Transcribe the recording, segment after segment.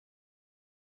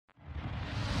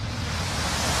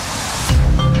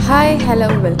Hi, hello,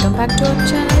 welcome back to our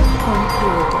channel Home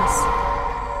Creators.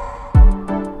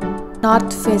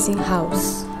 North facing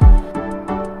house,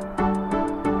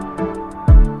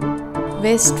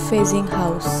 west facing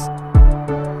house,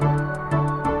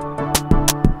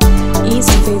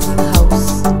 east facing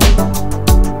house,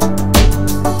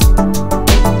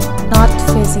 north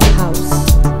facing house,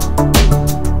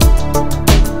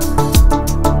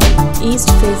 east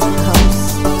facing house,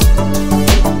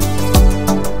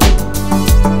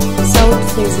 south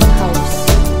facing house,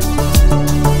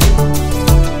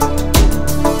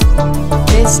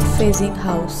 west facing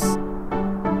house,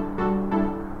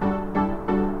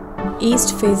 east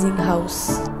facing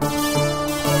house,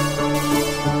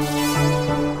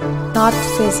 north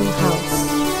facing house,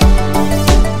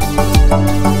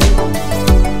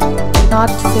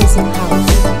 north facing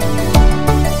house,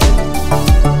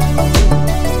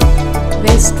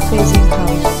 west facing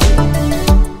house,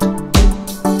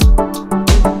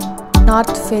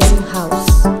 north facing house,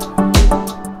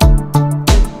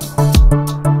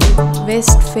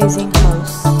 west facing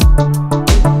house,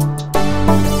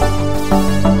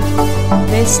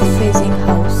 west facing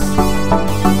house,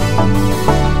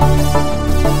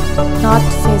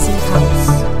 north facing house,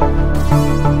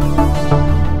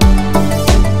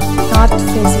 north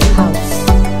facing house,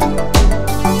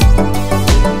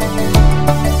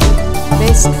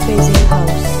 west facing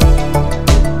house,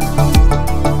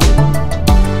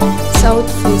 south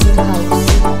facing house,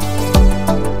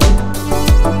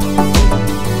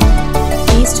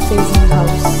 east facing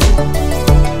house,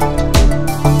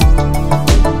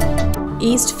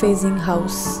 east facing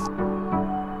house,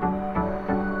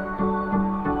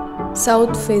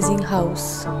 south facing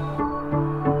house,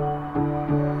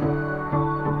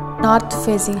 north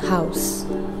facing house,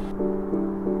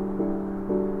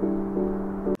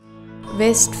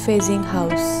 west facing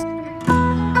house,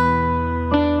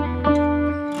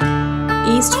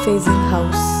 east facing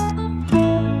house,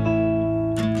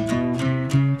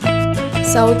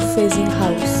 south facing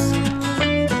house,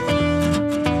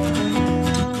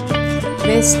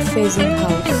 west facing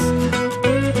house,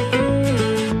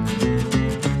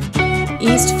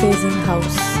 east facing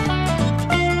house,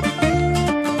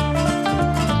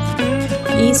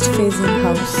 east facing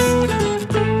house,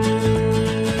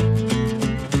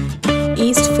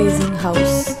 east facing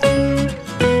house,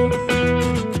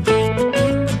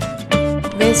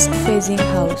 west facing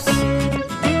house,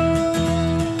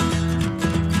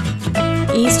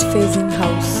 east facing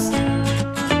house,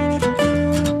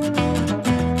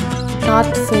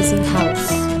 north facing house,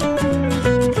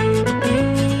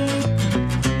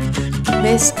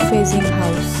 west facing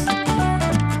house,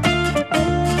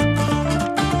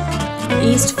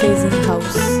 east facing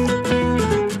house,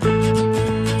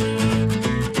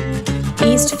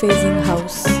 east facing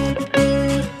house,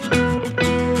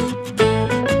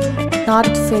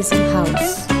 north facing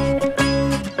house,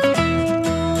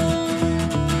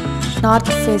 north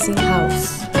facing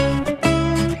house,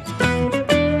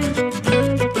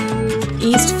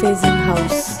 east facing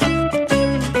house,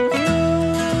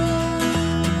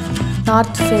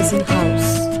 north facing house,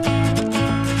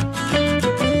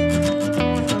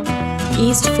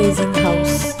 east facing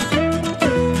house,